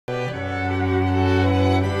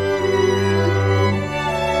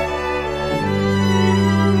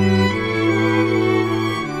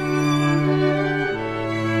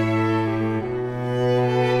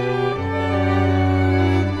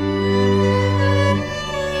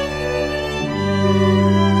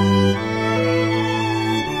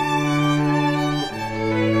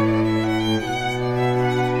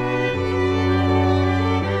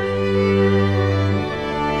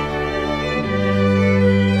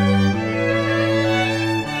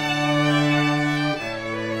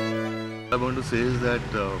I want to say is that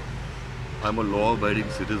I'm a law-abiding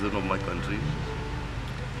citizen of my country.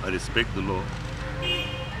 I respect the law.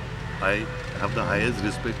 I have the highest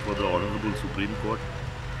respect for the Honorable Supreme Court,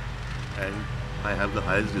 and I have the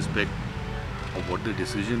highest respect of what the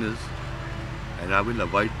decision is, and I will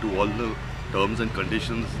abide to all the terms and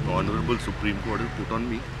conditions the Honorable Supreme Court has put on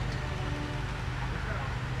me,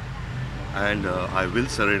 and I will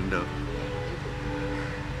surrender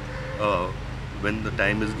when the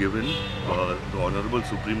time is given. The Honorable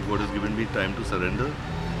Supreme Court has given me time to surrender,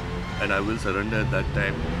 and I will surrender at that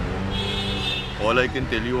time. All I can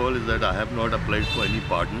tell you all is that I have not applied for any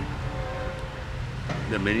pardon.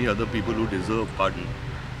 There are many other people who deserve pardon,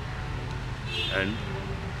 and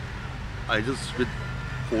I just with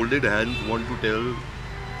folded hands want to tell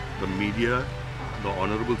the media, the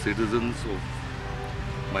honorable citizens of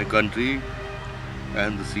my country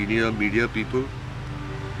and the senior media people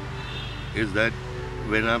is that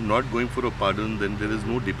when I'm not going for a pardon, then there is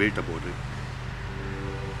no debate about it.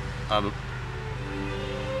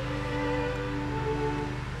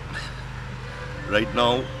 Right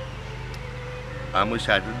now, I'm a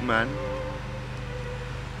shattered man.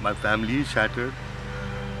 My family is shattered.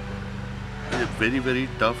 It's very, very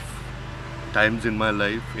tough times in my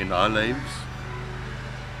life, in our lives.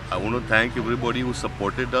 I want to thank everybody who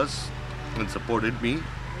supported us and supported me.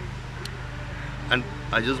 And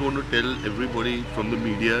I just want to tell everybody from the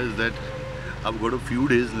media is that I've got a few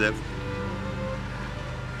days left.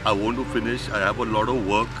 I want to finish. I have a lot of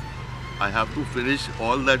work. I have to finish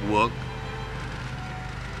all that work.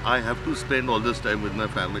 I have to spend all this time with my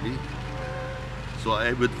family. So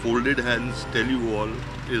I, with folded hands, tell you all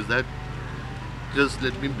is that just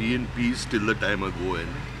let me be in peace till the time I go in.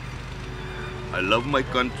 I love my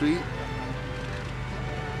country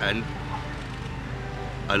and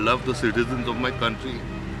I love the citizens of my country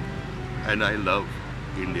and I love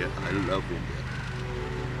India. I love India.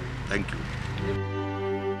 Thank you.